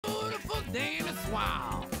day in the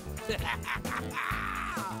swamp.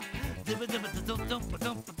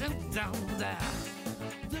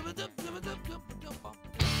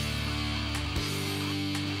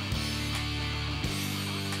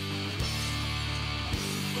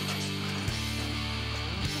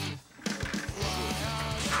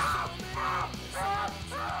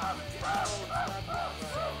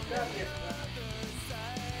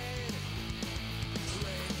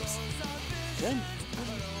 Then.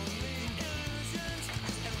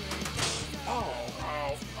 Oh,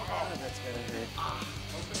 that's gonna hurt.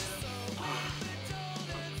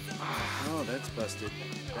 Oh, that's busted.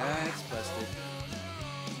 That's busted.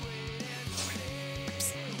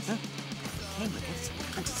 Huh? Kermit,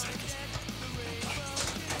 what's this?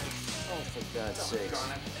 Oh, for God's sakes.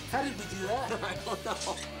 How did we do that? I don't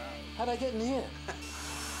know. How'd I get in here?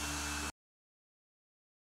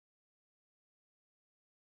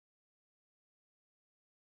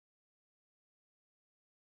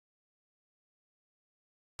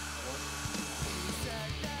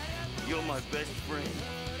 You're my best friend.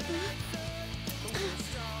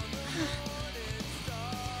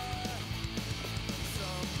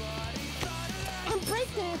 I'm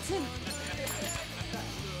breakdancing.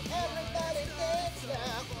 Everybody dance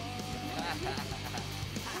now.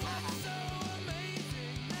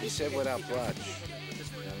 He said without botch.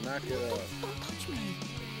 Now knock it off. Don't touch me.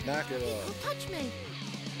 Knock it off. Don't touch me.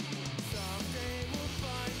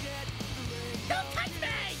 Don't touch me!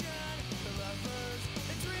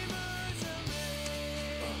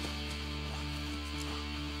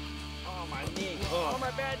 Oh, my knee. Oh,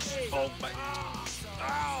 my bad knee. Oh, my...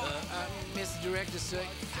 Mr. Director, sir,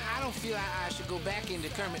 I don't feel I should go back into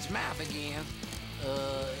Kermit's mouth again.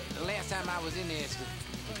 The last time I was in there, it's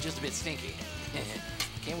just a bit stinky.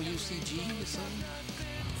 Can we use CG or something?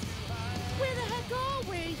 Where the heck are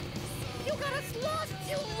we? You got us lost,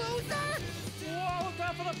 you loser! Whoa, look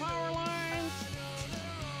out for the power lines.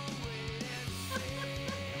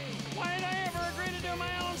 Why did I ever agree to do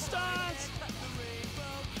my own stunts?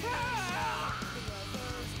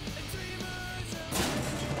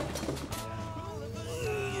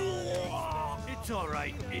 It's all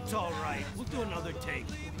right. It's all right. We'll do another take.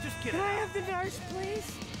 Just get it Can I out. have the nurse,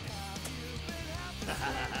 please?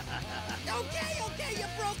 Okay, you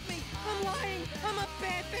broke me. I'm lying. I'm a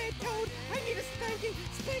bad toad. I need a spanking.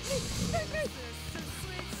 Spank me, spank me.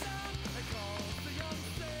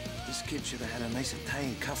 This kid should have had a nice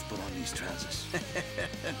Italian cuff put on these trousers.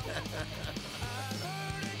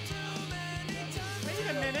 Wait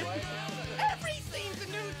a minute. Every scene's a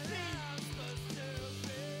new scene.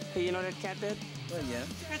 Hey, you know what that cat did? Well, yeah.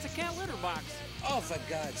 That's a cat litter box. Oh, for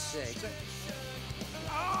God's sake.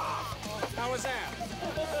 How was that?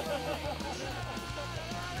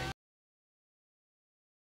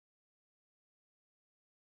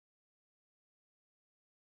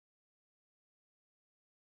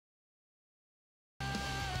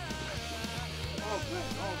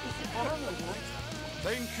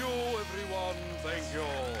 Thank you, everyone. Thank you.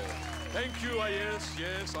 Thank you.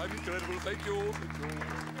 Yes, I'm incredible. Thank you. Thank you.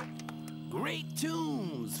 Great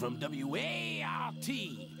tunes from WART.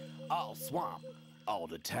 All swamp, all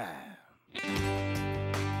the time.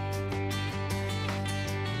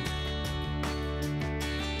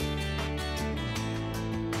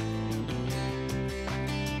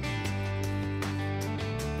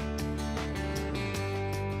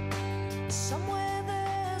 Somewhere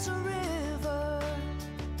there's a river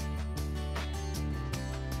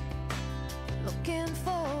looking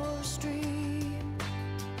for a stream.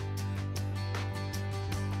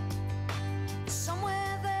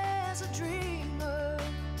 Somewhere there's a dreamer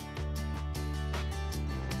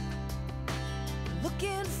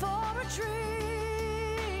looking for a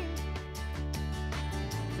dream.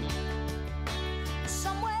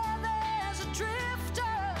 Somewhere there's a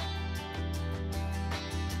drifter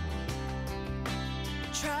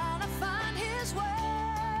trying to find his way.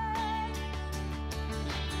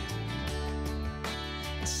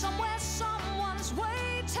 Somewhere someone's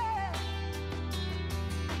waiting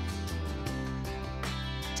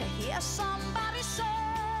to hear somebody